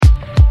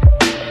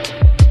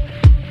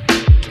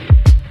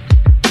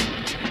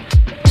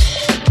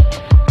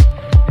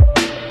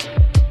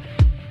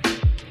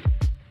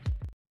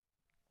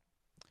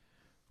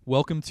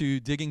Welcome to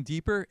Digging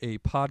Deeper, a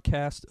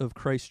podcast of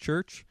Christ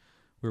Church,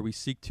 where we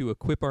seek to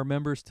equip our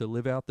members to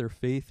live out their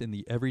faith in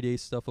the everyday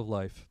stuff of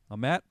life. I'm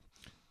Matt.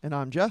 And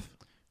I'm Jeff.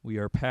 We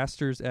are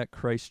pastors at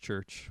Christ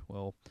Church.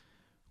 Well,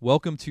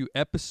 welcome to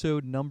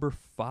episode number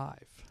 5.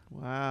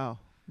 Wow.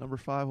 Number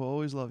 5 will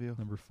always love you.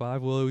 Number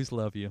 5 will always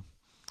love you.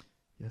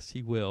 Yes,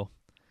 he will.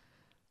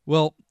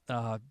 Well,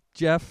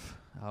 Jeff,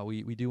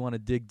 we do want to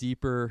dig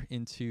deeper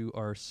into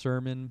our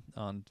sermon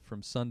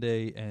from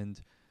Sunday,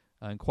 and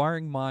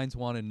inquiring minds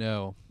want to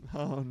know.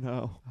 Oh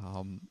no!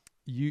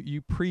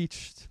 You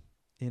preached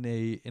in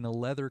a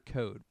leather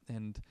coat,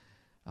 and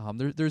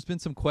there's been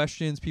some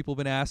questions people have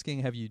been asking.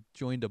 Have you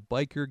joined a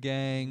biker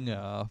gang?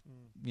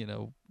 You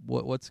know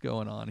what's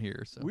going on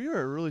here? So we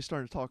are really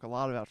starting to talk a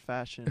lot about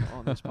fashion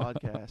on this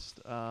podcast,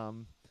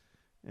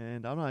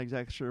 and I'm not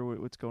exactly sure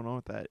what's going on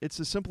with that. It's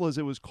as simple as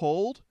it was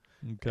cold.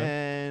 Okay.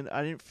 And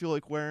I didn't feel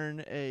like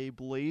wearing a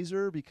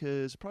blazer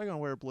because I'm probably going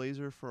to wear a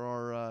blazer for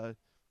our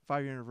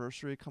 5-year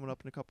anniversary coming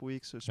up in a couple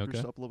weeks, so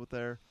spruced up a little bit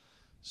there.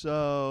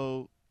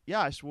 So, yeah,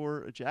 I just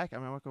wore a jacket. I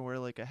mean, I'm not going to wear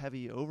like a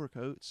heavy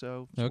overcoat,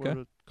 so just wore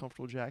a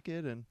comfortable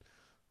jacket. And,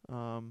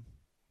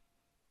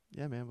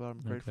 yeah, man, but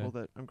I'm grateful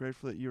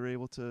that you were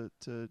able to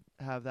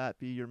have that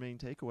be your main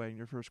takeaway in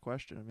your first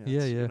question. I mean,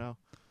 yeah. You know,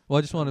 well,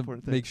 I just want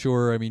to make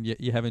sure, I mean,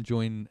 you haven't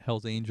joined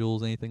Hell's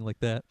Angels, anything like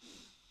that?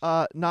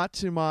 Not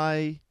to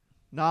my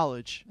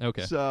knowledge.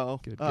 Okay. So,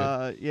 good.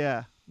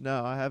 Yeah,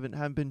 no, I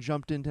haven't been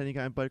jumped into any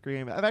kind of biker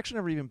game. I've actually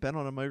never even been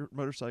on a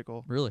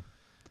motorcycle. Really?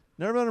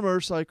 Never been on a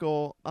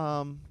motorcycle.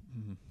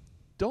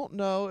 Don't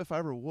know if I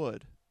ever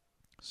would.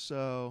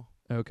 So.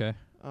 Okay.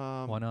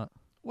 Why not?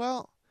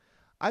 Well,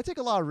 I take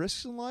a lot of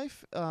risks in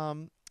life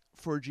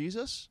for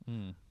Jesus,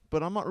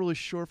 but I'm not really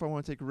sure if I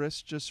want to take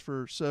risks just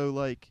for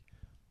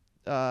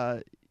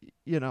I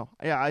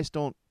just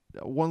don't.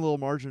 One little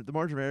margin, the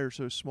margin of error is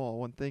so small,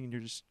 one thing, and you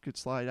just could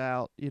slide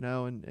out,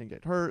 and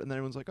get hurt, and then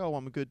everyone's like, oh,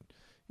 I'm a good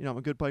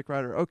bike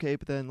rider. Okay,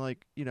 but then I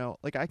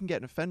can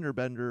get an fender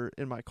bender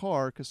in my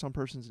car because some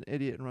person's an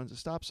idiot and runs a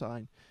stop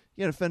sign.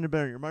 You get a fender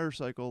bender in your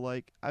motorcycle.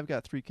 I've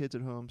got 3 kids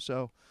at home,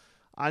 so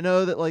I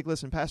know that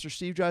listen, Pastor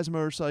Steve drives a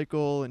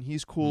motorcycle and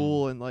he's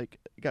cool, and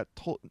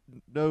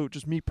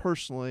just me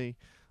personally.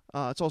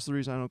 It's also the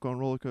reason I don't go on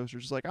roller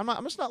coasters. It's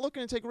I'm just not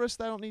looking to take risks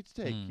that I don't need to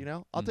take.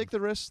 I'll take the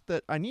risks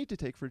that I need to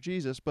take for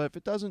Jesus, but if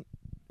it doesn't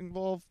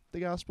involve the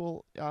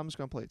gospel, I'm just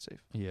gonna play it safe.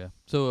 Yeah.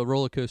 So a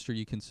roller coaster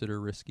you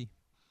consider risky?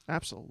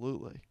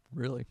 Absolutely.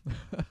 Really?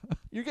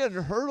 You're getting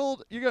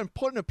hurdled. You're getting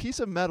put in a piece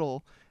of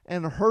metal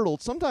and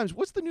hurdled. Sometimes,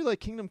 what's the new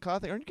Kingdom Come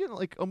thing? Aren't you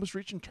getting almost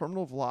reaching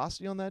terminal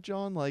velocity on that,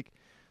 John?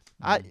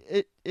 That's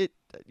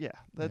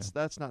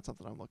not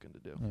something I'm looking to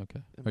do.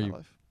 Okay. In my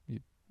life.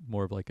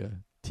 More of a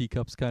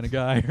teacups kind of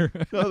guy?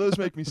 No, those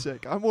make me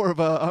sick. I'm more of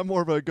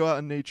a go out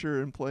in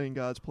nature and play in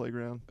God's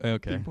playground.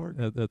 Okay, theme park.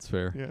 That's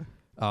fair.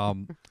 Yeah.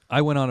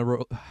 I went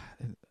on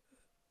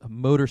a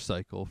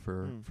motorcycle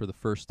for the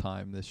first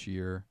time this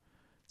year.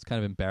 It's kind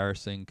of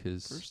embarrassing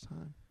because first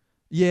time.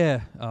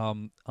 Yeah,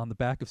 on the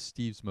back of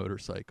Steve's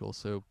motorcycle.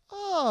 So.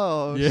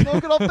 Oh, yeah.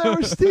 Smoking up there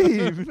with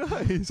Steve.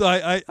 Nice. So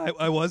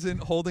I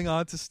wasn't holding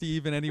on to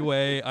Steve in any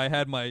way. I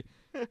had my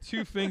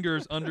 2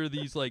 fingers under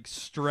these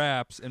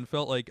straps and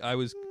felt like I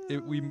was.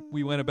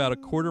 We went about a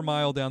quarter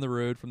mile down the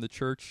road from the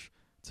church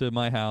to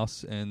my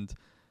house, and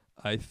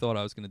I thought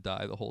I was going to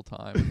die the whole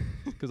time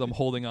because I'm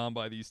holding on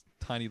by these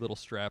tiny little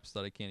straps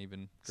that I can't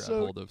even grab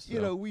hold of.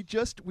 So we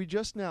just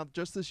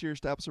this year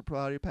established a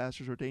priority of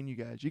pastors ordained you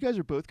guys. You guys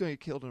are both going to get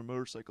killed in a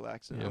motorcycle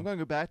accident. Yeah. I'm going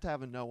to go back to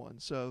having no one.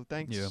 So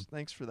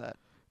thanks for that.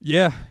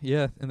 Yeah,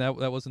 and that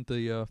wasn't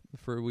the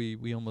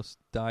we almost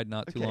died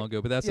not too long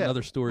ago, but that's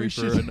another story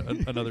for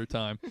another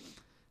time.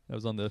 That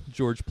was on the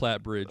George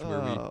Platte Bridge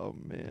where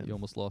we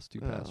almost lost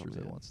 2 pastors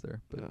at once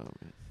there. But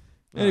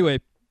anyway,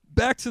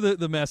 back to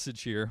the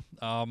message here.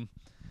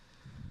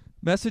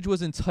 Message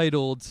was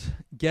entitled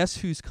 "Guess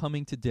Who's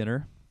Coming to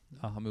Dinner."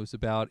 It was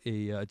about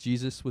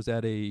Jesus was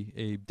at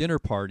a dinner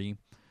party,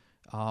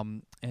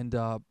 and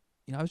I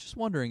was just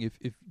wondering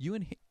if you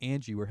and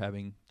Angie were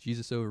having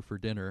Jesus over for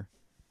dinner.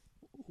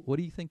 What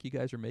do you think you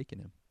guys are making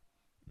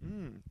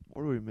him?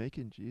 What are we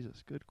making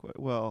Jesus? Good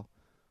question. Well,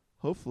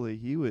 hopefully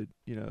he would,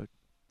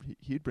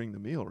 he'd bring the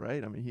meal,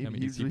 right? I mean,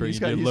 he's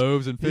bringing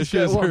loaves and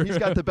fishes. He's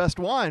got the best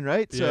wine,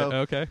 right? Yeah, so,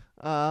 okay.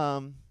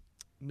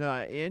 No,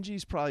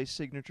 Angie's probably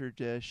signature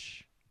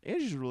dish.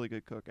 Angie's a really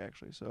good cook,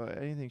 actually. So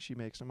anything she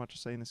makes, I'm not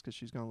just saying this because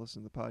she's going to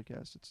listen to the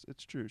podcast.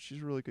 It's true. She's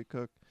a really good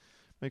cook.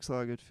 Makes a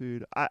lot of good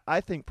food.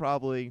 I think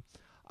probably...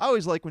 I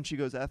always like when she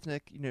goes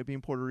ethnic, being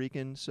Puerto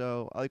Rican.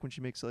 So I like when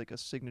she makes a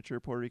signature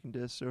Puerto Rican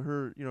dish. So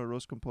her,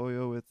 arroz con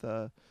pollo with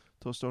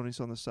tostones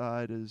on the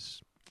side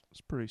is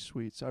pretty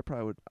sweet. So I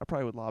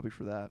probably would lobby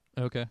for that.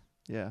 Okay.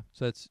 Yeah.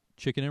 So that's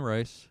chicken and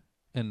rice,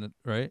 and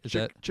right? Is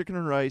that chicken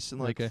and rice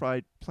and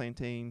fried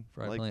plantain?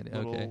 Plantain.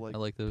 Little, I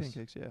like those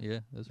pancakes. Yeah. Yeah,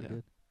 those are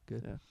good.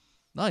 Good. Yeah.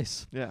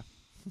 Nice. Yeah.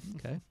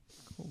 Okay.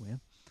 Cool, man.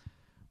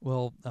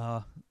 Well,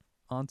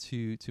 on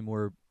to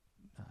more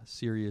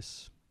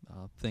serious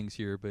things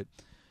here, but.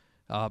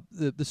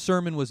 The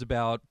sermon was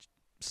about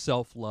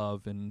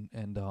self-love and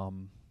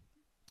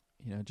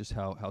just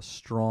how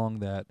strong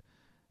that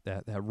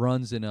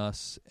runs in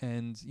us.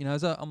 And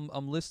as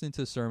I'm listening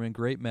to the sermon,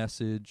 great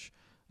message.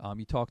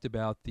 You talked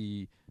about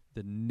the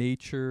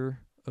nature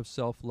of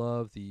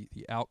self-love, the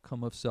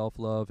outcome of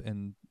self-love,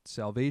 and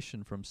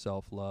salvation from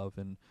self-love.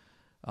 And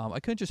I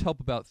couldn't just help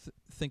about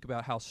think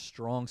about how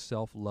strong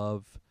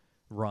self-love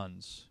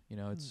runs.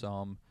 It's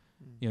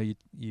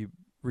you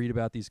read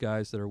about these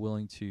guys that are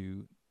willing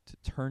to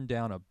turn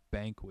down a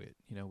banquet,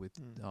 with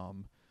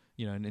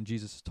and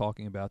Jesus is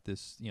talking about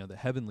this, the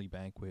heavenly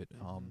banquet,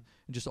 and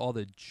just all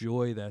the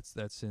joy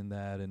that's in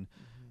that. And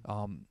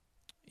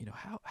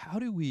how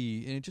do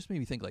we, and it just made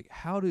me think, like,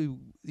 how do,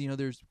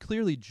 there's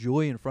clearly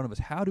joy in front of us.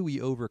 How do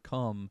we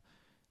overcome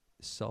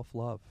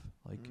self-love?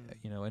 Like,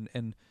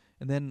 and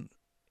then,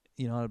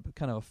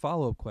 kind of a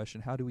follow-up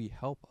question, how do we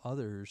help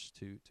others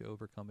to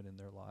overcome it in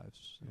their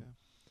lives? So. Yeah.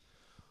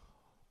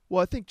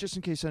 Well, I think just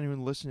in case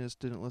anyone listening to this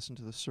didn't listen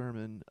to the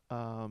sermon,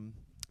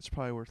 it's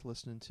probably worth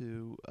listening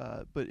to.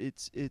 But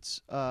it's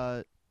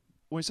when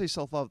we say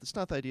self-love, it's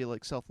not the idea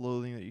like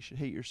self-loathing, that you should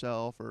hate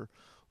yourself, or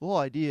the whole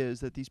idea is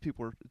that these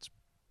people are, it's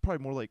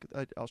probably more like,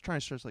 I was trying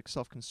to stress, like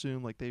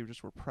self-consumed, like they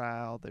just were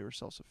proud, they were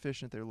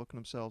self-sufficient, they were looking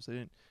at themselves, they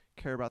didn't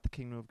care about the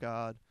kingdom of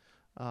God.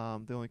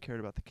 They only cared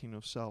about the kingdom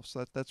of self.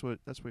 So that's what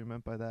we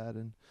meant by that.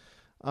 And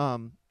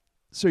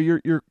so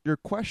your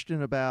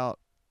question about,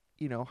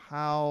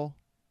 how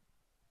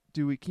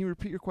do we? Can you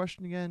repeat your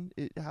question again?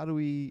 How do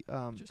we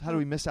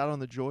miss out on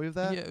the joy of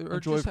that? Yeah, or the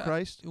joy of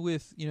Christ.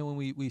 With when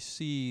we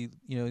see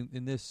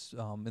in this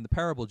in the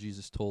parable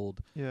Jesus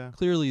told. Yeah.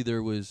 Clearly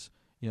there was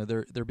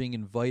they're being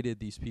invited,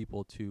 these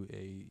people, to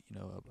a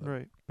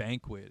right.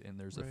 banquet, and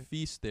there's right. a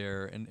feast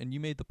there, and you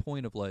made the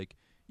point of, like,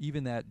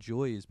 even that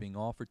joy is being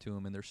offered to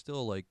them, and they're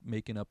still, like,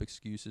 making up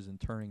excuses and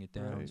turning it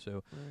down. Right.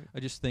 So right. I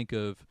just think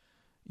of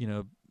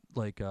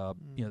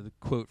the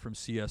quote from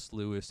C.S.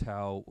 Lewis,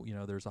 how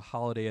there's a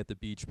holiday at the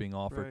beach being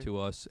offered right. to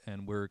us,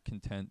 and we're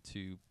content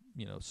to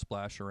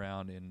splash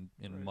around in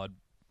right. mud,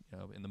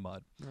 in the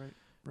mud. Right.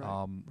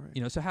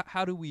 Right. So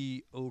how do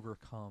we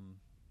overcome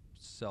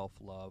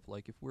self-love?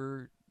 Like, if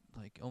we're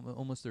like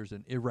almost there's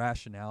an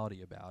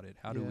irrationality about it,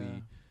 how do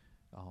we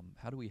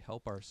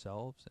help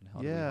ourselves, and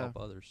how do we help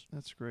others?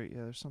 That's great.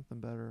 Yeah, there's something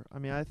better. I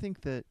mean, I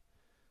think that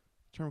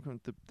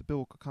the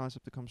biblical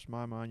concept that comes to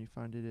my mind, you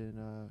find it in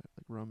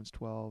like Romans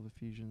 12,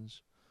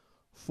 Ephesians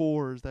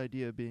 4, is the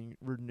idea of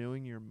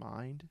renewing your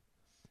mind.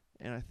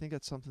 And I think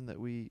that's something that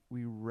we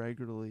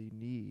regularly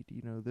need.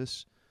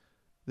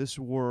 This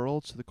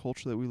world, so the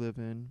culture that we live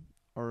in,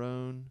 our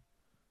own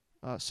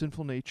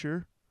sinful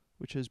nature,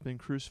 which has been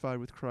crucified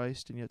with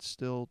Christ and yet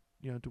still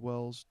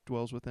dwells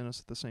within us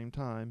at the same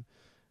time,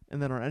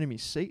 and then our enemy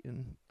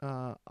Satan.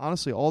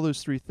 Honestly, all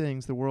those three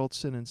things, the world,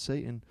 sin, and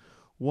Satan,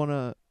 want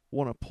to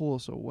pull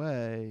us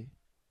away.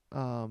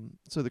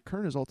 So the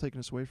current is all taking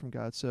us away from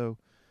God. So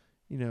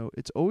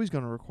it's always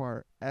going to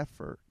require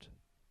effort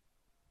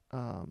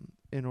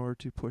in order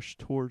to push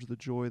towards the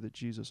joy that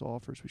Jesus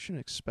offers. We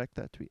shouldn't expect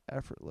that to be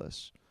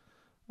effortless.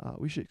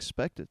 We should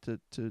expect it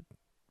to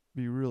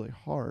be really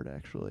hard,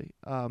 actually.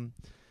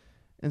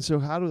 And so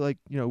how do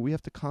we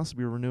have to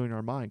constantly be renewing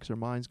our mind, because our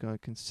mind's going to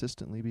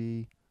consistently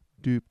be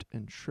duped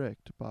and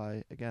tricked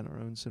by, again, our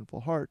own sinful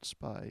hearts,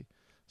 by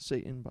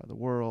Satan, by the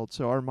world.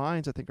 So our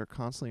minds, I think, are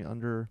constantly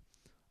under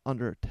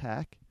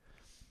attack.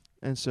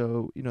 And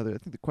so, I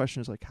think the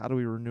question is, like, how do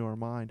we renew our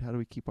mind? How do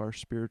we keep our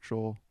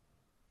spiritual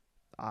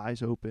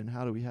eyes open?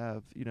 How do we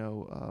have,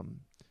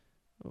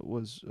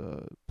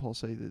 Paul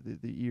say,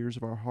 the ears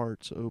of our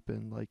hearts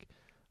open? Like,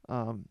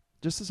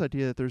 just this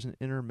idea that there's an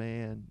inner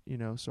man,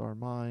 so our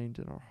mind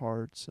and our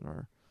hearts and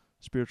our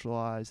spiritual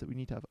eyes that we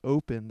need to have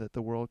open, that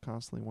the world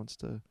constantly wants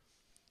to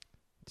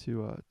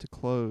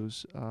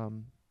close.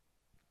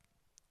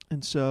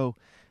 And so,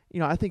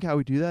 I think how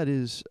we do that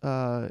is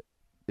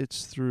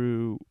it's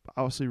through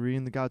obviously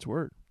reading God's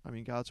Word. I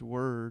mean, God's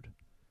Word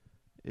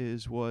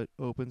is what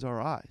opens our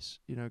eyes.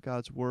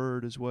 God's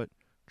Word is what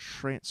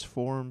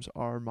transforms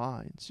our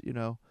minds.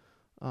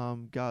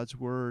 God's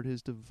Word,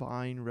 His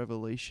divine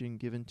revelation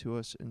given to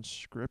us in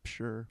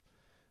Scripture,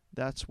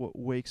 that's what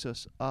wakes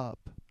us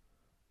up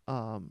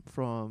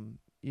from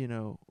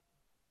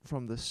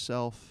the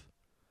self,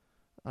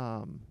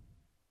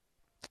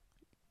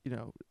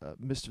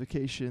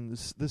 mystification,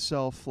 the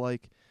self,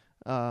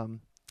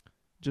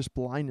 just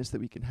blindness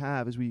that we can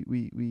have as we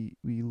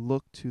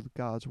look to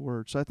God's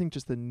Word. So I think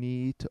just the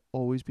need to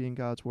always be in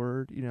God's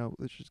Word,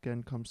 which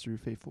again comes through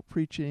faithful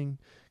preaching,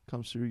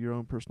 comes through your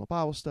own personal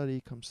Bible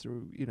study, comes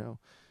through,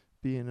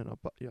 being in a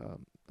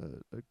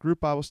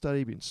group Bible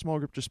study, being in a small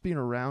group, just being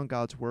around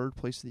God's Word,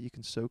 places that you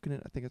can soak in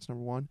it. I think that's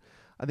number one.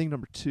 I think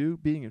number two,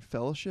 being in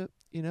fellowship,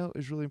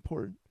 is really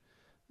important.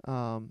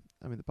 The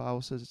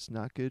Bible says it's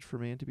not good for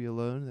man to be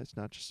alone. That's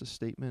not just a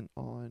statement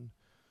on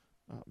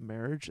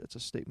marriage. It's a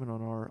statement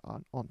on our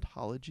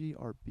ontology,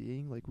 our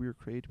being. Like, we were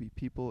created to be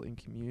people in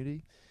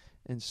community.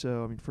 And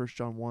so, 1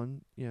 John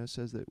 1,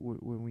 says that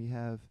when we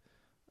have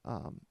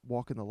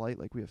walk in the light,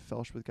 like, we have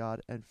fellowship with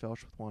God and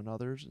fellowship with one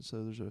another. And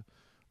so there's a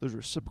there's a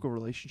reciprocal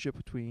relationship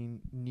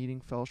between needing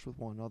fellowship with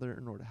one another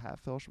in order to have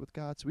fellowship with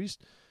God. So we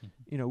just,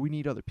 we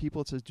need other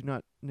people. It says, do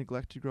not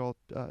neglect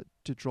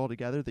to draw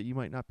together, that you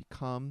might not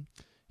become.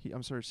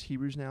 It's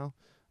Hebrews now.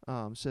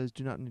 Says,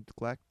 do not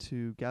neglect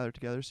to gather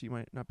together, so you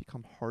might not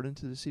become hardened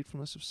to the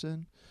deceitfulness of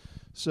sin.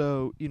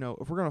 So,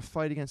 if we're going to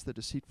fight against the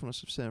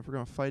deceitfulness of sin, if we're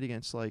going to fight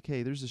against, like,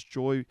 hey, there's this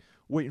joy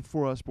waiting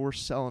for us, but we're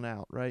selling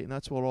out, right? And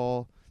that's what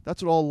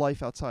all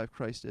life outside of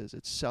Christ is.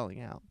 It's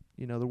selling out.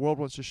 The world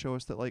wants to show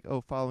us that, like,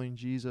 following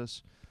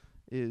Jesus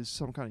is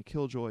some kind of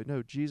killjoy.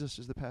 No, Jesus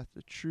is the path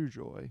to true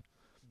joy.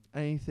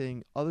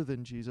 Anything other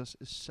than Jesus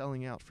is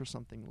selling out for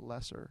something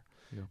lesser.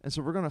 Yeah. And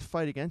so we're going to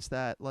fight against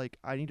that. Like,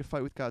 I need to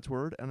fight with God's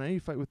word, and I need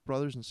to fight with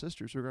brothers and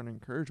sisters who are going to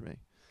encourage me,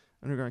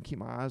 and who are going to keep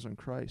my eyes on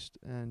Christ.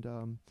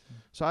 And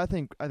so I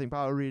think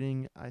Bible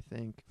reading, I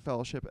think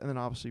fellowship, and then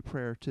obviously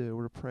prayer too.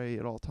 We're to pray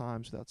at all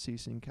times without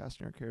ceasing,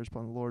 casting our cares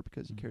upon the Lord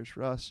because He cares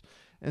for us.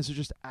 And so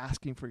just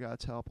asking for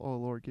God's help. Oh,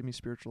 Lord, give me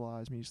spiritual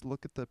eyes. I mean, just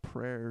look at the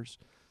prayers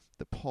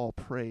that Paul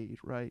prayed,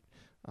 right?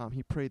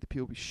 He prayed that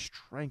people be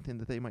strengthened,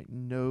 that they might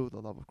know the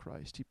love of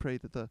Christ. He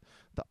prayed that the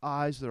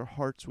eyes of their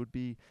hearts would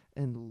be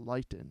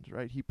enlightened,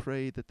 right? He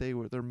prayed that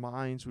their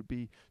minds would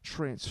be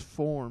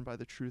transformed by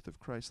the truth of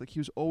Christ. Like, he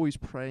was always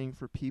praying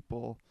for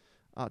people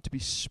to be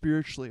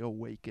spiritually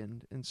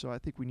awakened. And so I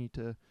think we need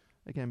to,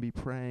 again, be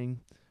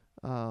praying,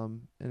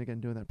 and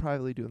again, doing that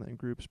privately, doing that in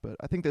groups. But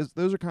I think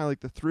those are kind of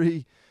like the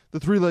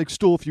three-leg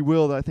stool, if you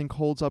will, that I think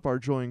holds up our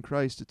joy in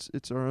Christ.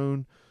 It's our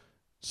own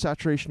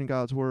saturation in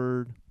God's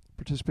word,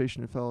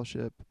 participation in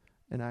fellowship,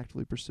 and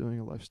actively pursuing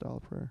a lifestyle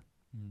of prayer.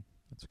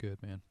 That's good,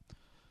 man.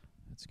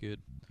 That's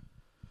good.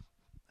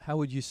 How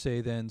would you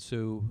say then,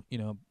 so,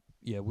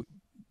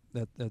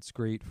 that's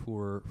great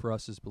for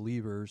us as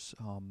believers,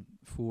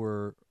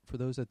 for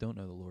those that don't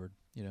know the Lord,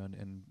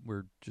 and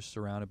we're just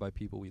surrounded by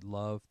people we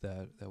love,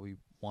 that we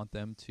want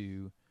them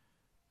to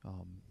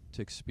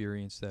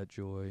experience that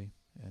joy,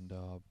 and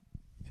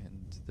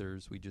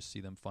we just see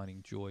them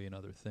finding joy in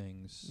other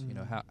things.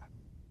 How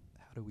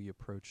do we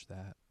approach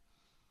that?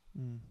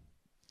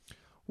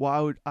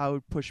 Well, I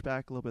would push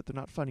back a little bit. They're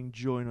not finding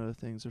joy in other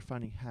things. They're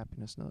finding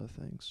happiness in other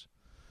things.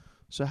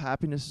 So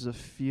happiness is a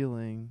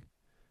feeling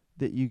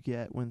that you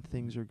get when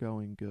things are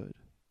going good.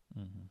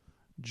 Mm-hmm.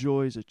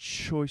 Joy is a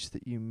choice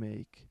that you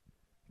make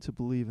to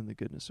believe in the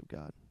goodness of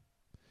God.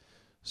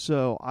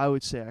 So I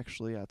would say,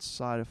 actually,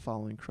 outside of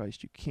following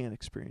Christ, you can't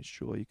experience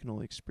joy. You can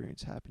only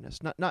experience happiness.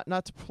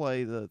 Not to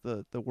play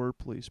the word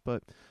police,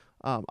 but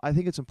I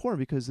think it's important,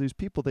 because these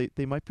people,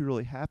 they might be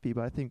really happy,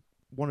 but I think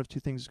one of two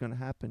things is going to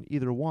happen.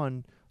 Either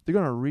one, they're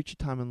going to reach a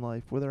time in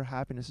life where their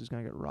happiness is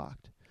going to get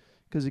rocked.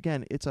 Because,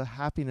 again, it's a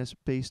happiness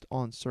based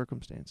on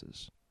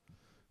circumstances.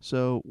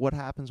 So what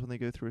happens when they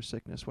go through a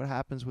sickness? What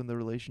happens when the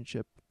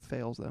relationship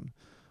fails them?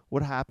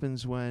 What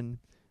happens when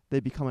they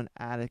become an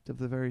addict of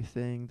the very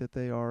thing that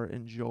they are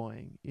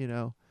enjoying,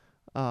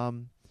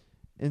 And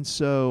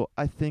so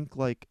I think,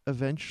 like,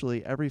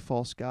 eventually every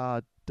false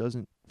god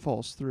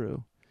falls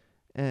through.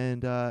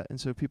 And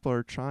so people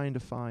are trying to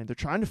find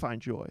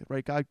joy,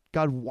 right?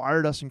 God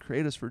wired us and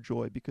created us for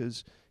joy,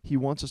 because He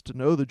wants us to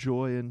know the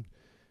joy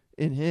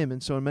in Him.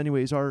 And so in many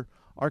ways, our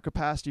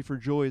capacity for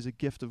joy is a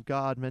gift of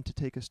God, meant to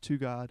take us to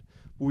God.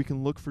 But we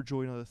can look for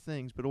joy in other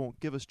things, but it won't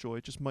give us joy.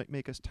 It just might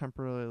make us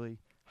temporarily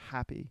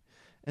happy.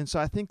 And so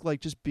I think, like,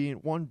 just being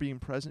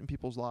present in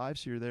people's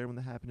lives, so you're there when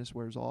the happiness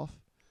wears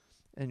off,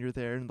 and you're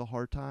there in the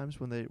hard times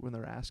when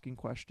they're asking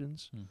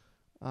questions.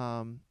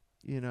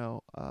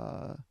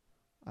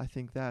 I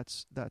think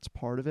that's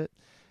part of it.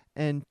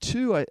 And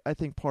two, I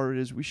think part of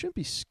it is we shouldn't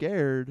be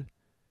scared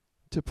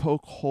to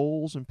poke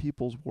holes in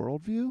people's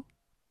worldview.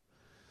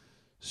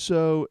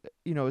 So,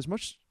 as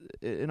much,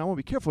 and I want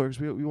to be careful, because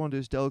we want to do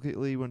this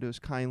delicately, we want to do this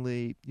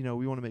kindly, we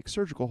want to make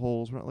surgical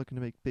holes. We're not looking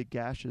to make big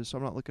gashes. So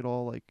I'm not looking at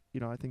all, like,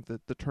 I think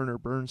that the Turner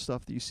Burns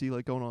stuff that you see,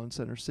 like, going on in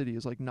Center City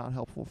is, like, not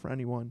helpful for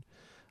anyone.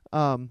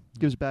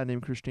 Gives a bad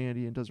name to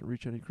Christianity and doesn't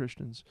reach any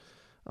Christians.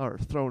 Or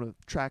throwing a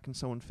track in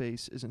someone's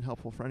face isn't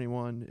helpful for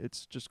anyone.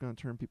 It's just going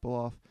to turn people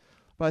off.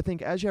 But I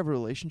think as you have a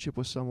relationship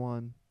with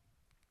someone,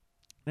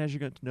 and as you're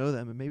getting to know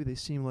them, and maybe they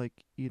seem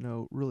like,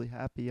 really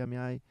happy. I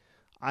mean,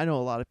 I know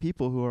a lot of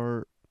people who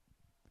are,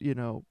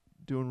 doing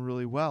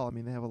really well. I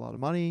mean, they have a lot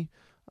of money.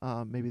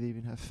 Maybe they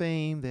even have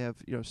fame. They have,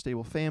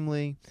 stable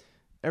family.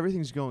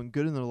 Everything's going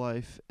good in their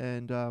life.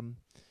 And,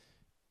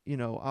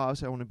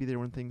 obviously I want to be there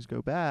when things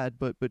go bad,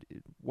 but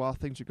while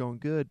things are going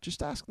good,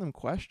 just asking them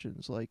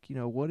questions like,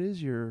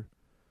 where's your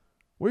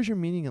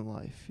meaning in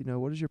life?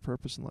 What is your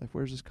purpose in life?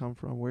 Where does this come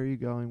from? Where are you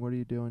going? What are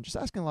you doing? Just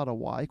asking a lot of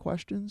why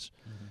questions.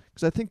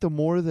 Because I think the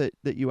more that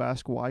you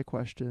ask why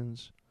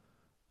questions,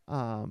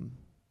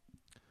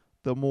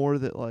 the more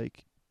that,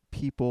 like,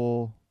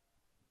 people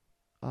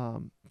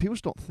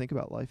just don't think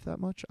about life that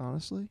much,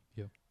 honestly.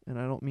 Yeah. And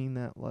I don't mean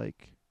that,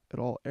 like, at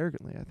all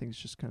arrogantly. I think it's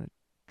just kind of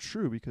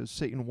true, because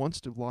Satan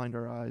wants to blind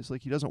our eyes.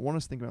 Like, he doesn't want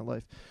us to think about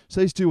life. So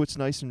they just do what's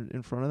nice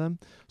in front of them.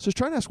 So just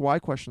trying to ask why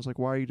questions, like,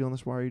 why are you doing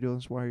this? Why are you doing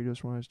this? Why are you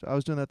doing this? I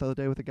was doing that the other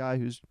day with a guy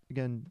who's,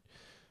 again,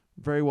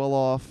 very well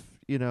off,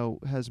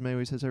 has many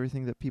ways, has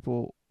everything that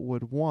people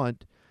would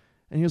want.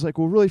 And he was like,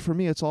 well, really for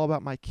me, it's all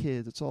about my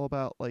kids. It's all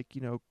about like,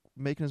 you know,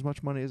 making as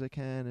much money as I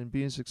can and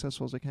being as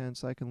successful as I can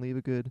so I can leave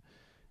a good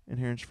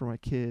inheritance for my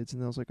kids.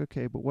 And I was like,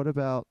 okay, but what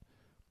about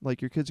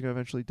like your kids are going to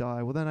eventually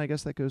die? Well, then I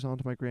guess that goes on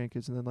to my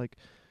grandkids. And then like,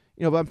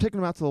 you know, but I'm taking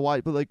them out to the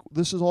white, but like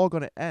this is all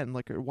going to end.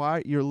 Like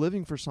why you're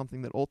living for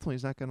something that ultimately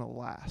is not going to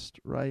last,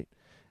 right?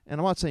 And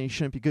I'm not saying you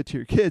shouldn't be good to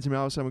your kids. I mean,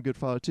 obviously I'm a good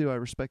father too. I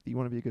respect that you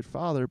want to be a good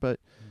father, but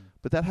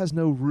that has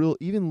no real,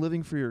 even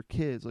living for your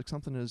kids, like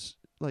something is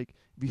like,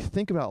 if you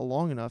think about it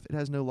long enough, it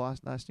has no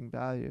lasting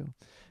value. And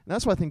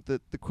that's why I think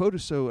that the quote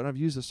is so, and I've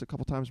used this a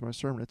couple times in my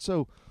sermon, it's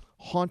so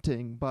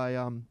haunting by,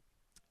 you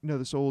know,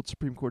 this old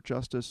Supreme Court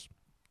justice,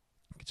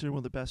 considered one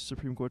of the best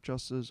Supreme Court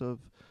justices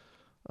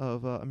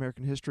of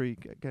American history,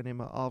 a guy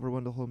named Oliver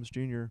Wendell Holmes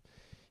Jr.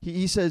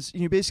 He says,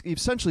 you know, basically,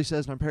 essentially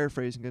says, and I'm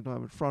paraphrasing, I don't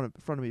have it in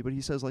front of me, but he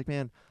says, like,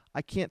 man,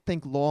 I can't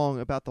think long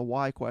about the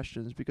why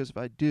questions, because if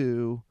I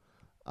do,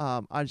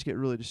 I just get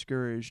really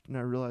discouraged, and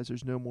I realize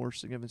there's no more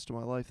significance to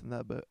my life than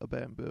that a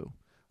bamboo,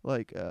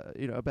 like,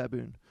 you know, a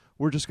baboon.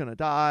 We're just going to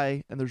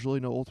die, and there's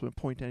really no ultimate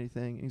point to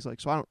anything. And he's like,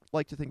 so I don't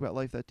like to think about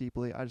life that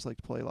deeply. I just like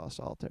to play a lot of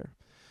solitaire.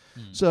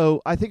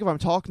 So I think if I'm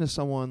talking to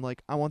someone,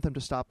 like, I want them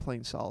to stop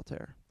playing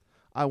solitaire.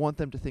 I want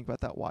them to think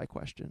about that why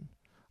question.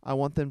 I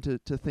want them to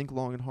think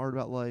long and hard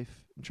about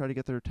life and try to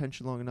get their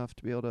attention long enough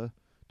to be able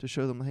to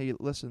show them, hey,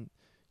 listen,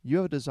 you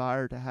have a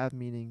desire to have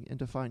meaning and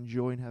to find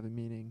joy in having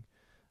meaning.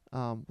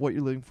 What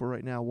you're living for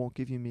right now won't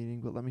give you meaning,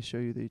 but let me show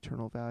you the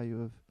eternal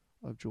value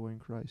of joy in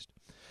Christ.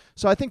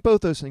 So I think both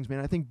those things, man.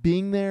 I think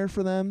being there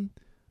for them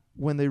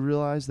when they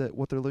realize that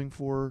what they're living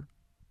for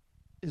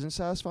isn't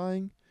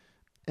satisfying,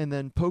 and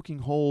then poking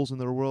holes in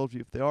their worldview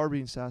if they are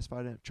being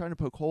satisfied, and trying to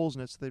poke holes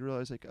in it so they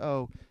realize, like,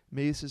 oh,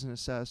 maybe this isn't as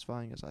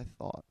satisfying as I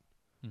thought.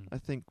 I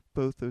think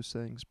both those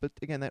things. But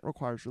again, that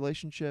requires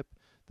relationship,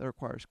 that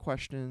requires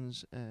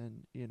questions,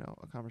 and, you know,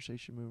 a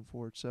conversation moving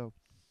forward. So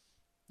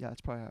yeah,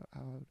 that's probably how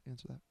I would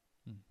answer that.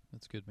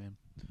 That's good, man.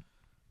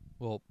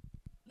 Well,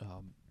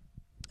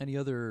 any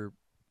other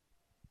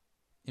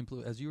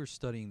as you were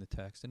studying the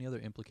text, any other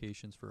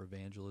implications for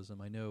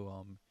evangelism? I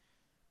know,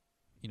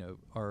 you know,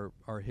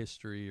 our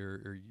history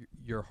or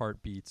your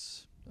heart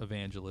beats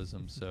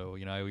evangelism. So,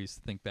 you know, I always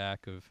think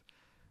back of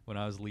when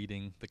I was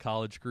leading the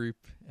college group,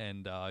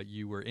 and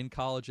you were in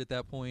college at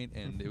that point,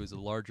 and it was a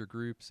larger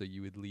group, so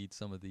you would lead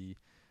some of the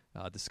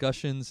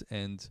discussions,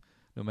 and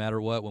no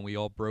matter what, when we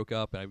all broke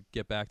up and I would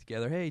get back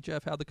together, hey,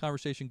 Jeff, how'd the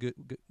conversation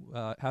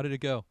go? How did it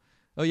go?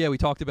 Oh, yeah, we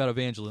talked about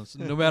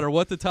evangelism, no matter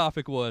what the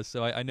topic was.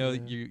 So I know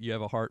that you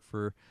have a heart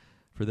for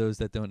those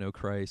that don't know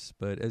Christ.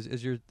 But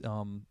as you're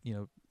you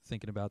know,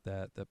 thinking about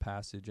that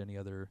passage, any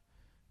other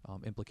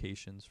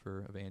implications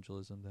for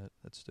evangelism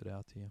that stood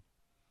out to you?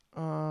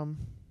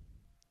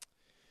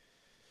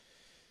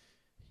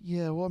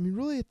 Yeah, well, I mean,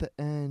 really at the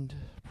end,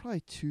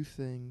 probably two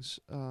things.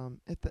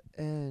 At the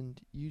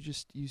end,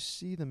 you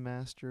see the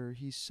master,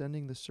 he's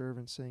sending the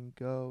servants saying,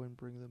 go and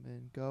bring them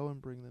in, go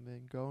and bring them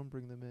in, go and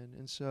bring them in.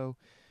 And so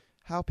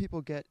how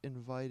people get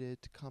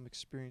invited to come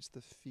experience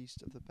the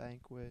feast of the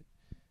banquet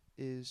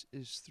is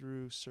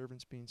through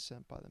servants being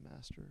sent by the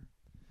master.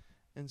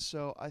 And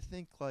so I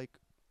think, like,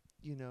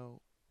 you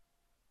know,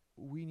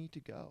 we need to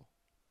go.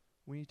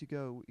 We need to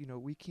go. You know,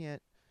 we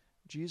can't,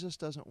 Jesus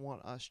doesn't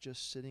want us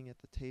just sitting at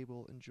the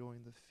table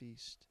enjoying the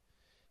feast.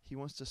 He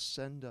wants to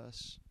send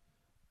us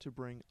to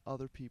bring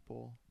other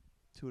people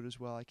to it as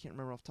well. I can't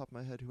remember off the top of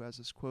my head who has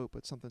this quote,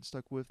 but something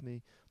stuck with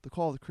me. The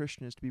call of the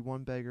Christian is to be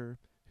one beggar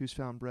who's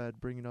found bread,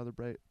 bringing other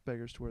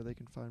beggars to where they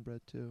can find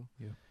bread too.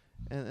 Yeah.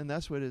 And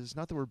that's what it is. It's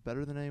not that we're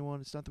better than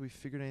anyone. It's not that we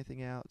figured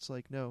anything out. It's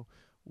like, no,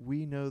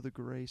 we know the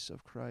grace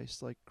of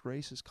Christ. Like,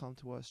 grace has come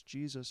to us.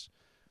 Jesus,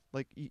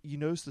 like, you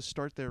notice the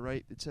start there,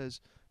 right? It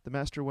says the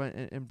master went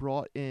and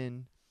brought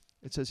in,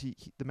 it says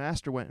the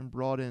master went and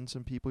brought in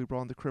some people. He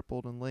brought in the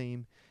crippled and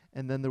lame,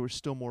 and then there was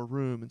still more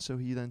room, and so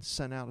he then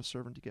sent out a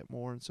servant to get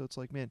more. And so it's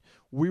like, man,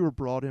 we were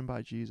brought in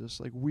by Jesus.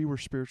 Like, we were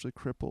spiritually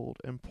crippled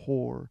and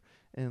poor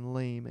and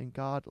lame, and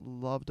God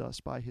loved us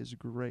by his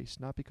grace,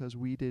 not because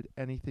we did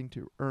anything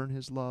to earn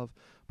his love,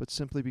 but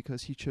simply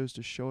because he chose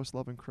to show us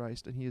love in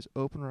Christ, and he has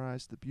opened our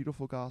eyes to the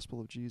beautiful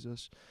gospel of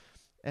Jesus.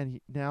 And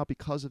now,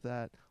 because of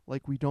that,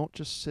 like, we don't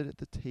just sit at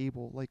the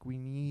table, like, we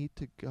need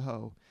to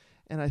go.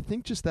 And I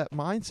think just that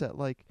mindset,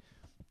 like,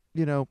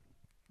 you know,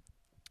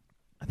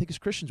 I think as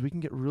Christians, we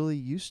can get really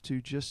used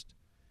to just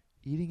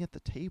eating at the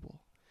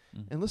table.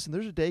 And listen,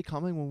 there's a day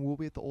coming when we'll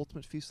be at the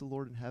ultimate feast of the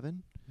Lord in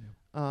heaven.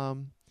 Yeah.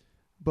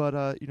 But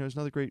you know, there's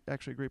another great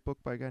book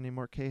by a guy named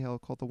Mark Cahill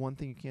called The One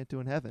Thing You Can't Do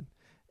in Heaven.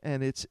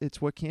 And it's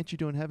what can't you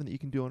do in heaven that you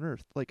can do on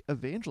earth? Like,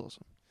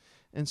 evangelism.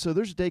 And so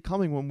there's a day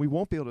coming when we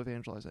won't be able to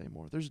evangelize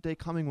anymore. There's a day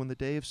coming when the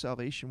day of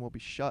salvation will be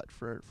shut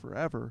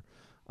forever.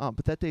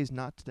 But that day is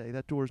not today.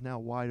 That door is now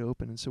wide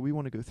open. And so we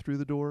want to go through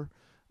the door,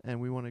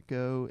 and we want to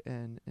go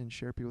and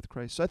share people with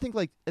Christ. So I think,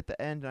 like, at the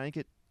end, I think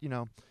it, you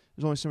know,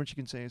 there's only so much you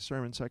can say in a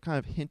sermon, so I kind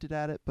of hinted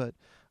at it, but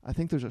I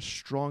think there's a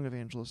strong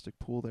evangelistic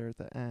pull there at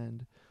the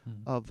end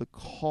of the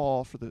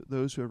call for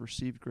those who have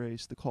received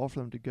grace, the call for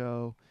them to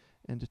go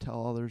and to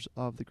tell others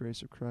of the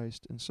grace of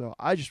Christ. And so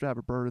I just have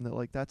a burden that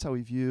like that's how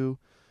we view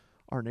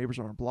our neighbors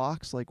on our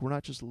blocks. Like we're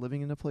not just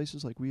living in the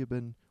places, like we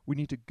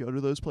need to go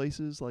to those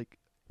places like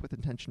with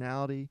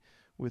intentionality,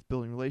 with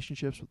building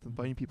relationships, with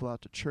inviting people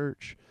out to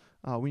church.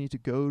 We need to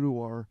go to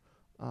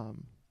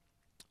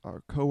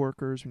our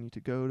coworkers. We need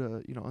to go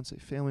to,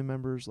 unsafe family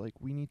members. Like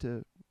we need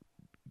to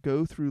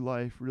go through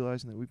life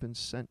realizing that we've been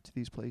sent to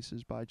these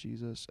places by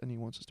Jesus and he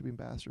wants us to be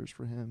ambassadors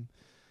for him.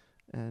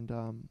 And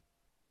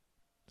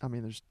I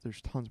mean,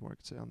 there's tons more I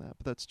could say on that,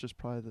 but that's just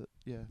probably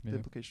the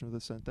implication of the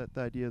sent, that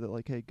the idea that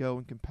like, hey, go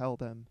and compel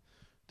them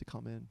to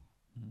come in.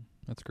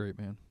 That's great,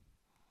 man.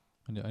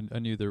 I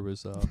knew there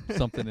was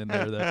something in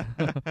there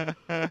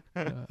that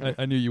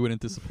I knew you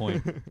wouldn't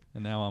disappoint,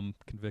 and now I'm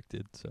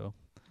convicted, so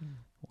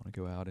I want to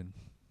go out and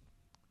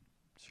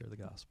share the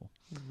gospel.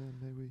 Amen,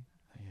 may we.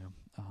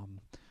 Yeah.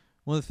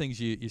 One of the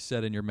things you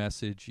said in your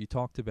message, you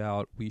talked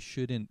about we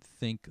shouldn't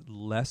think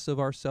less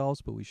of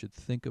ourselves, but we should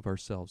think of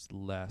ourselves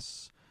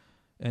less.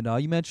 And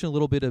you mentioned a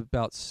little bit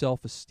about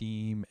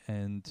self-esteem,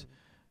 and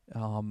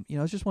I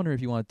was just wondering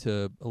if you wanted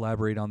to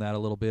elaborate on that a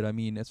little bit. I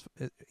mean, it's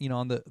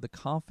on the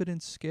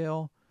confidence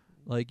scale,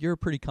 like you're a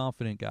pretty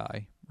confident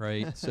guy,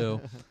 right?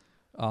 So,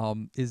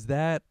 is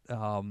that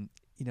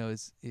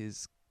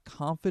is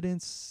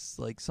confidence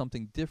like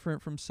something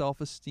different from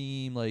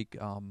self-esteem? Like,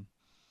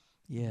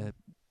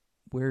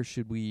 where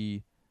should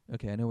we?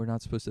 Okay, I know we're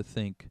not supposed to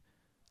think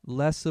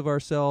less of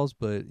ourselves,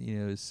 but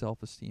is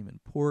self-esteem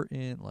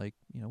important? Like,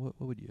 what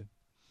would you?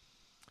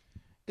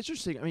 It's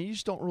interesting. I mean, you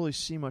just don't really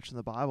see much in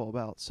the Bible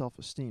about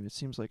self-esteem. It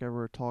seems like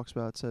everywhere it talks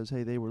about it says,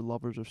 hey, they were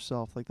lovers of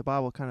self. Like the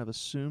Bible kind of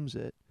assumes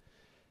it.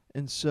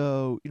 And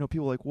so,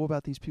 people are like, what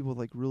about these people with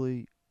like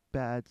really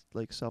bad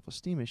like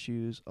self-esteem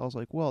issues? I was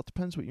like, well, it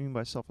depends what you mean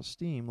by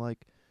self-esteem.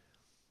 Like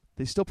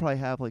they still probably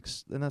have like,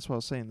 and that's what I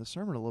was saying in the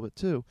sermon a little bit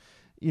too,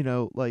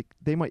 like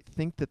they might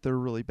think that they're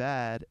really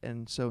bad.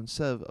 And so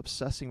instead of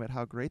obsessing about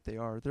how great they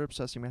are, they're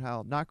obsessing about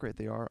how not great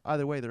they are.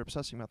 Either way, they're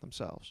obsessing about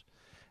themselves.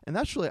 And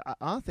that's really,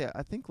 honestly,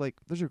 I think like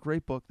there's a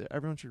great book that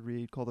everyone should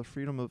read called The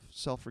Freedom of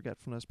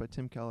Self-Forgetfulness by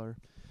Tim Keller.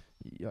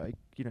 You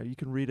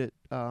can read it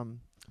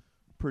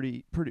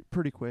pretty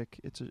quick.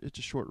 It's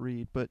a short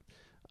read, but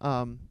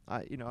I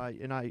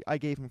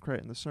gave him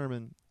credit in the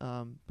sermon,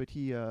 but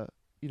he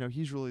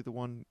he's really the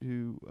one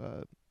who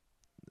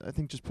I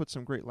think just put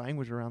some great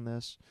language around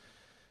this.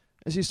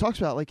 As he talks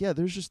about, like,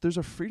 there's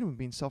a freedom of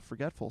being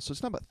self-forgetful. So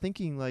it's not about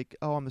thinking like,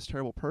 oh, I'm this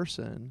terrible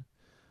person.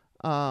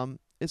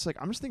 It's like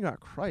I'm just thinking about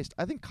Christ.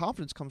 I think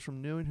confidence comes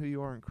from knowing who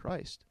you are in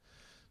Christ.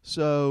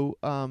 So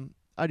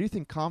I do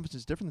think confidence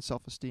is different than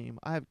self-esteem.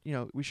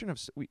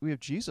 We have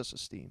Jesus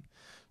esteem.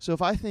 So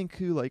if I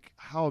think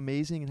how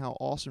amazing and how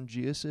awesome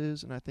Jesus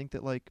is, and I think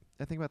that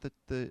I think about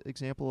the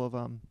example of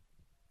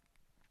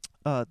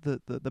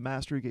the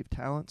master who gave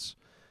talents,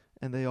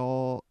 and they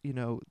all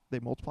they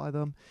multiply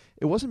them.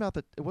 It wasn't about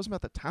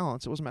the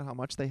talents. It wasn't about how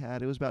much they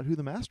had. It was about who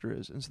the master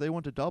is, and so they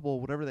wanted to double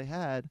whatever they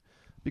had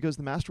because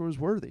the master was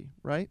worthy,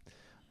 right?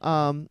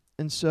 And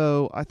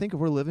so I think if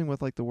we're living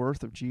with the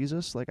worth of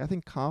Jesus, I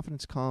think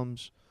confidence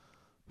comes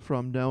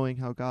from knowing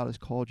how God has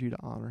called you to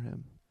honor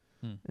him.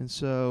 And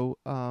so,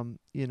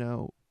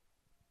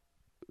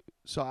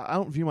 so I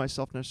don't view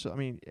myself necessarily, I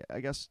mean, I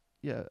guess,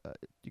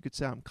 you could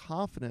say I'm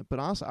confident, but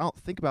honestly, I don't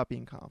think about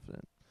being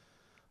confident.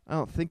 I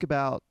don't think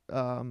about,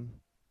 I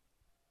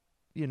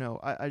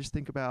just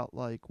think about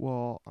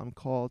I'm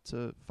called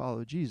to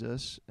follow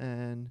Jesus,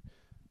 and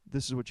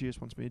this is what Jesus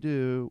wants me to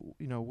do,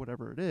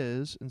 whatever it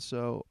is. And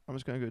so I'm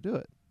just going to go do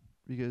it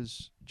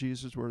because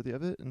Jesus is worthy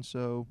of it. And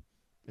so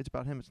it's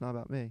about him. It's not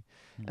about me.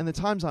 And the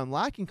times I'm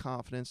lacking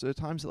confidence are the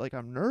times that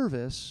I'm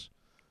nervous,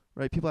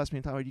 right? People ask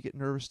me, how do you get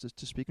nervous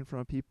to speak in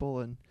front of people?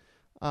 And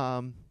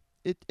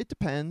it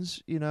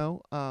depends,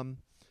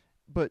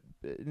 but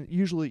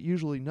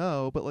usually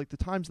no. But the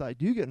times that I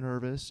do get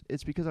nervous,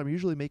 it's because I'm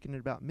usually making it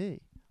about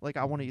me.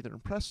 I want to either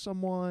impress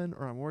someone,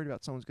 or I'm worried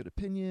about someone's good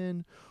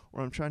opinion,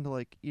 or I'm trying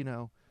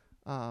to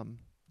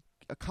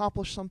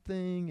accomplish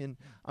something, and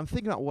I'm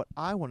thinking about what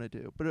I want to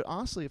do. But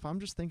honestly, if I'm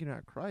just thinking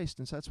about Christ,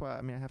 and so that's why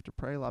I have to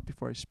pray a lot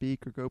before I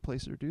speak or go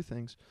places or do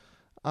things.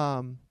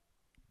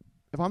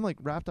 If I'm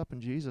wrapped up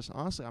in Jesus,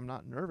 honestly, I'm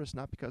not nervous,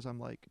 not because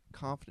I'm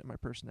confident in my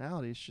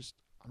personality. It's just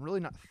I'm really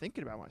not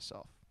thinking about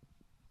myself.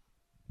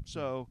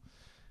 So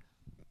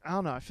I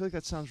don't know. I feel like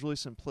that sounds really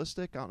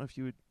simplistic. I don't know if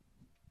you would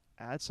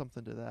add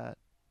something to that.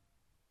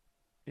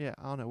 Yeah,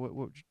 I don't know. What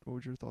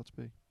would your thoughts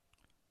be?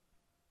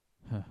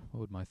 What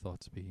would my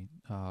thoughts be?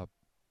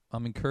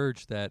 I'm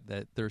encouraged that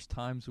there's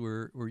times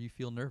where you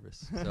feel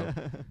nervous. So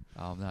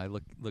I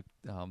look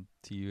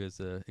to you as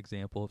an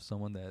example of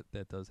someone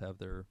that does have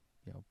their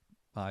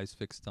eyes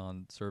fixed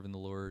on serving the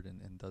Lord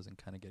and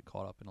doesn't kind of get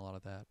caught up in a lot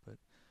of that. But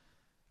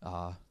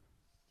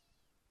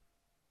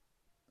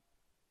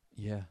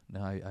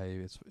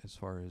as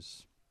far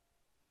as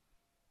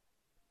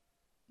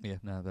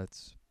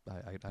that's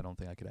I don't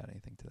think I could add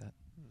anything to that.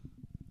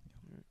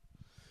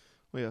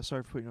 Well, yeah,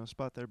 sorry for putting you on the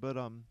spot there, but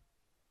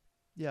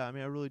yeah, I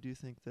mean, I really do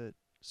think that.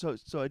 So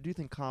I do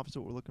think confidence is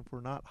what we're looking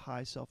for, not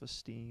high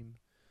self-esteem.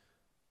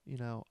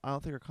 I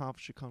don't think our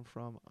confidence should come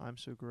from I'm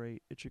so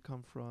great. It should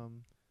come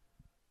from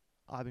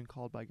I've been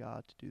called by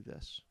God to do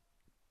this.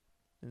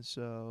 And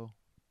so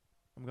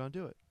I'm going to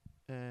do it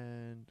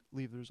and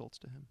leave the results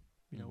to him.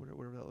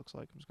 Whatever that looks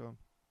like, I'm just going to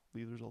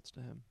leave the results to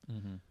him.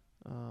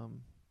 Mm-hmm.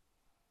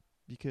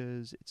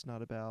 Because it's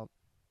not about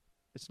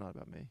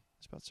me.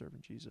 It's about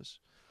serving Jesus.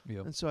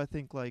 Yep. And so I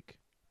think when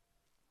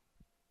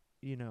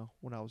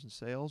I was in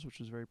sales, which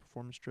was very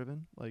performance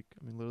driven,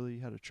 literally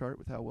you had a chart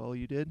with how well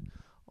you did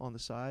on the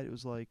side. It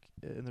was and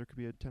there could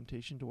be a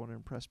temptation to want to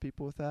impress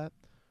people with that,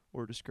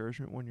 or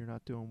discouragement when you're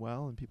not doing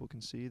well and people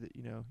can see that,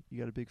 you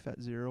got a big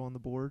fat 0 on the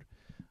board.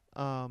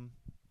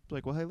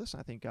 Well, hey, listen,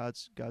 I think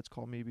God's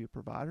called me to be a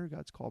provider.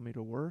 God's called me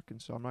to work.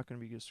 And so I'm not going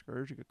to be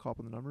discouraged or get caught up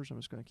in the numbers. I'm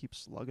just going to keep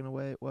slugging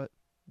away at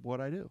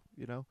what I do,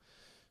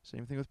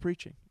 Same thing with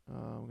preaching.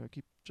 I'm going to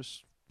keep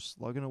just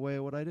slugging away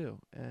at what I do.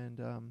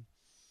 And I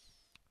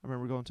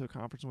remember going to a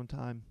conference one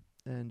time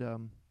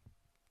and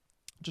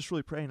just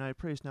really praying. I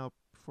praise now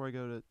before I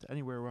go to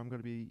anywhere where I'm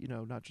going to be,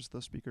 not just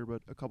the speaker,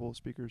 but a couple of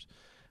speakers.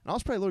 And I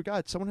was praying, Lord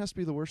God, someone has to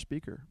be the worst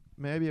speaker.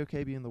 May I be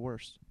okay being the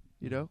worst?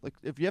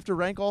 If you have to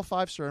rank all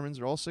 5 sermons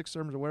or all 6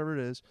 sermons or whatever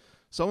it is,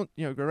 someone,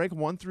 go rank them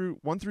 1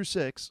 through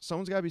 6.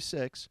 Someone's got to be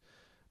 6.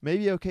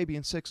 Maybe okay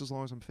being 6 as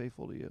long as I'm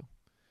faithful to you.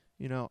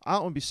 I don't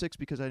want to be 6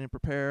 because I didn't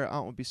prepare. I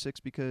don't want to be 6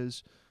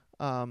 because,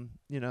 I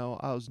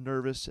was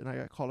nervous and I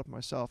got caught up in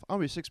myself. I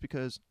want to be 6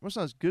 because I'm just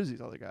not as good as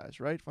these other guys,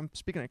 right? If I'm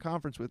speaking at a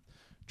conference with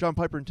John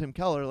Piper and Tim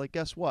Keller,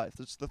 guess what? If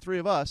it's the 3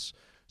 of us,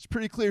 it's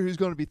pretty clear who's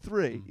going to be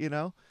 3,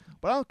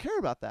 But I don't care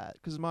about that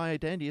because my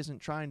identity isn't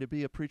trying to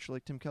be a preacher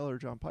like Tim Keller or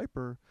John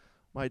Piper.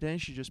 My identity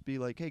should just be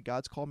hey,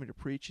 God's called me to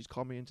preach. He's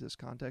called me into this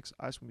context.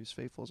 I just want to be as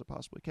faithful as I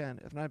possibly can.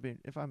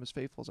 If I'm as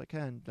faithful as I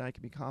can, then I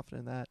can be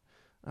confident in that.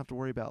 I don't have to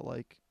worry about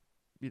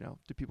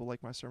do people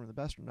like my sermon the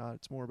best or not?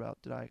 It's more about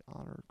did I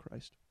honor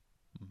Christ?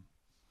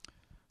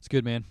 It's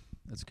good, man.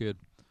 That's good.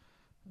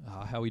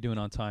 How are we doing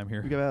on time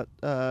here? We got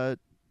about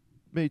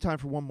maybe time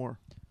for one more.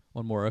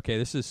 One more. Okay,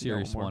 this is a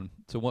serious one.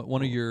 So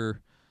one of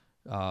your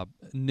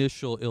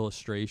initial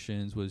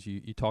illustrations was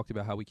you talked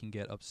about how we can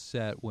get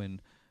upset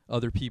when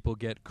other people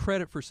get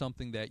credit for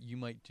something that you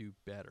might do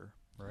better,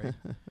 right?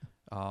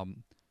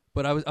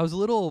 But I was a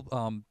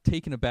little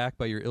taken aback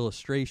by your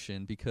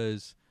illustration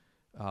because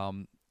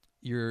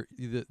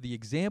the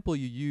example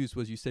you used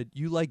was you said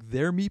you like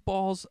their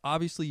meatballs.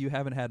 Obviously, you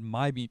haven't had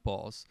my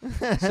meatballs,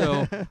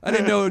 so I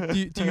didn't know.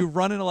 Do you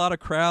run in a lot of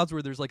crowds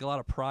where there's a lot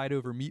of pride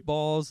over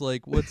meatballs?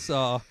 What's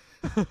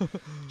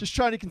just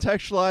trying to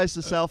contextualize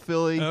the South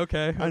Philly.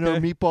 Okay. I know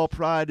meatball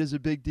pride is a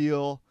big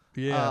deal.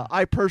 Yeah.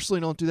 I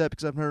personally don't do that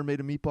because I've never made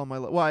a meatball in my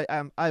life.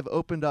 Well, I've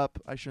opened up.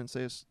 I shouldn't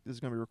say this is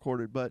going to be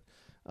recorded, but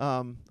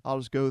I'll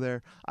just go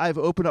there. I've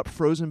opened up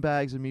frozen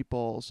bags of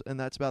meatballs, and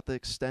that's about the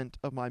extent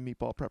of my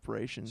meatball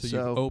preparation. So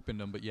you've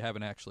opened them, but you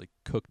haven't actually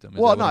cooked them.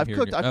 Well, no, I've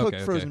cooked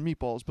frozen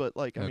meatballs, but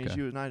as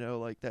you and I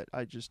know, that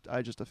I just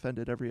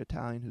offended every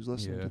Italian who's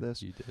listening to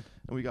this. You did.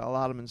 And we got a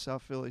lot of them in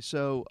South Philly.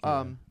 So,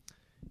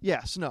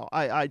 yes, no,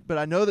 but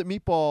I know that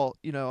meatball,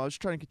 I was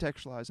trying to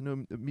contextualize. I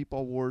know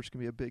meatball wars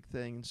can be a big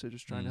thing, and so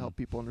just trying to help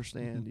people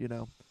understand,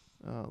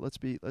 let's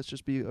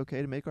just be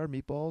okay to make our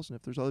meatballs, and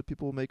if there's other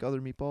people who make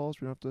other meatballs,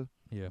 we don't have to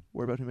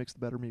worry about who makes the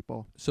better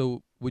meatball.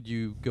 So would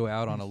you go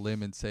out on a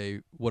limb and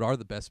say, what are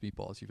the best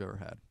meatballs you've ever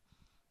had?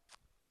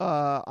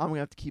 I'm going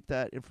to have to keep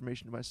that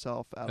information to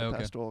myself out of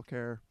pastoral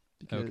care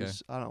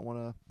because I don't want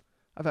to.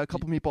 I've had a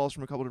couple meatballs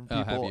from a couple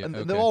different people, and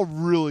they're all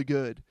really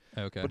good.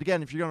 Okay. But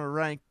again, if you're going to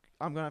rank,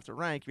 I'm going to have to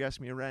rank. If you ask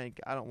me to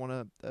rank, I don't want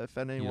to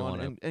offend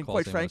anyone. And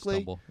quite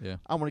frankly,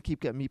 I want to keep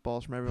getting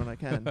meatballs from everyone I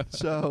can.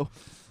 so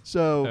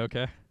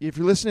if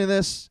you're listening to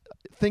this,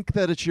 think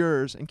that it's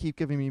yours and keep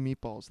giving me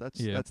meatballs. That's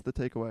the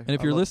takeaway. And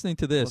if you're listening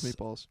to this,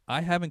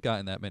 I haven't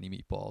gotten that many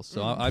meatballs,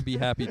 so I'd be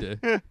happy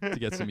to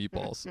get some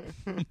meatballs.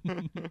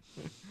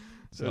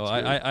 So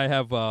I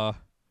have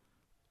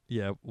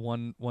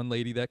one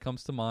lady that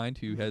comes to mind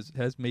who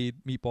has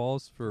made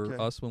meatballs for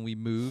us when we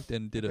moved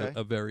and did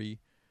a very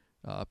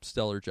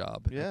stellar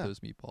job at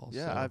those meatballs.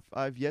 Yeah, so.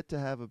 I've yet to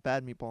have a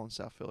bad meatball in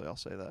South Philly. I'll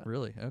say that.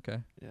 Really? Okay.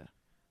 Yeah.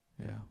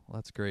 Well,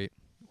 that's great.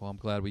 Well, I'm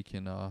glad we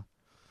can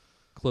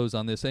close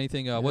on this.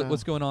 Anything?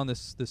 What's going on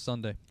this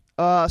Sunday?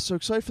 So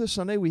excited for this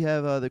Sunday. We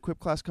have the Equip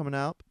class coming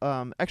out.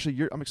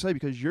 Actually, I'm excited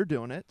because you're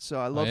doing it. So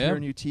I love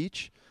hearing you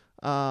teach.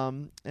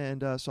 So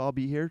I'll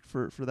be here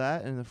for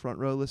that and in the front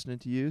row listening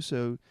to you.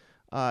 So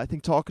I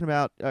think talking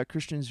about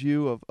Christians'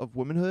 view of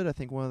womanhood. I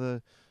think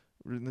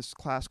in this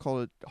class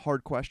called it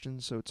Hard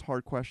Questions, so it's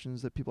hard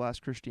questions that people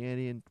ask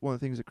Christianity, and one of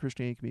the things that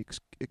Christianity can be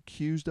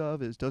accused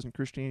of is, doesn't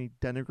Christianity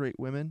denigrate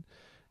women?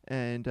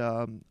 And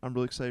I'm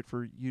really excited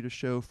for you to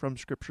show from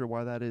Scripture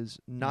why that is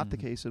not the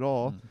case at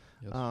all.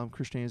 Yes.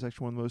 Christianity is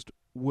actually one of the most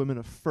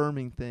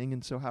women-affirming thing,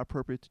 and so how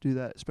appropriate to do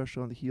that,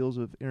 especially on the heels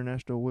of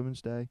International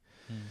Women's Day.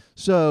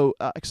 So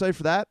excited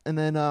for that, and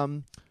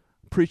then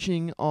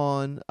preaching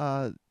on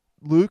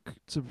Luke,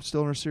 so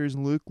still in our series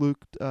in Luke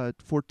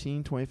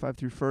 14, 25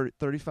 through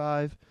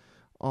 35,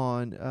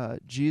 on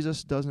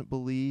Jesus doesn't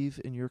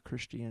believe in your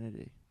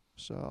Christianity.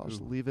 So I'll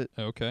just leave it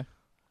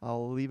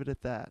I'll leave it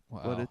at that.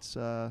 Wow. But it's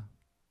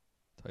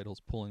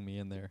title's pulling me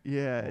in there.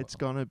 Yeah, it's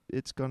gonna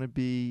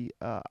be.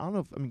 I don't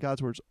know.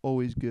 God's word's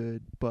always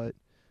good, but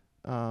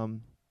so I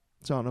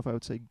don't know if I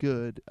would say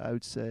good. I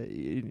would say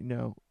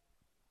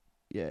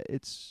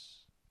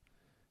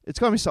it's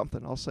gonna be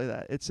something. I'll say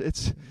that. It's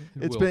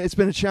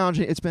been a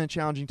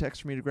challenging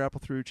text for me to grapple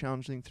through,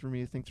 challenging for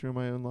me to think through in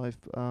my own life.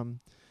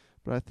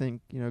 But I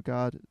think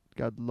God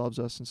loves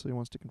us, and so He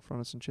wants to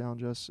confront us and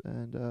challenge us,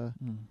 and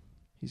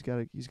He's got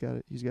a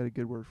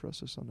good word for us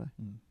this Sunday.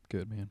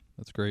 Good, man.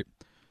 That's great.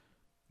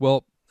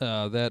 Well,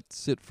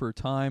 that's it for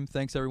time.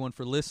 Thanks, everyone,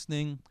 for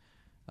listening.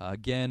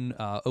 Again,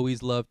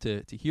 always love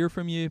to hear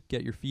from you,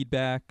 get your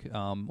feedback,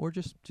 or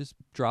just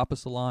drop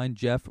us a line,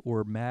 Jeff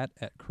or Matt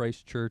at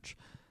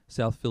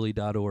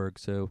ChristchurchSouthPhilly.org.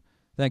 So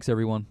thanks,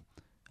 everyone.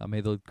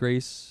 May the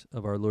grace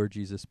of our Lord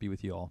Jesus be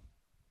with you all.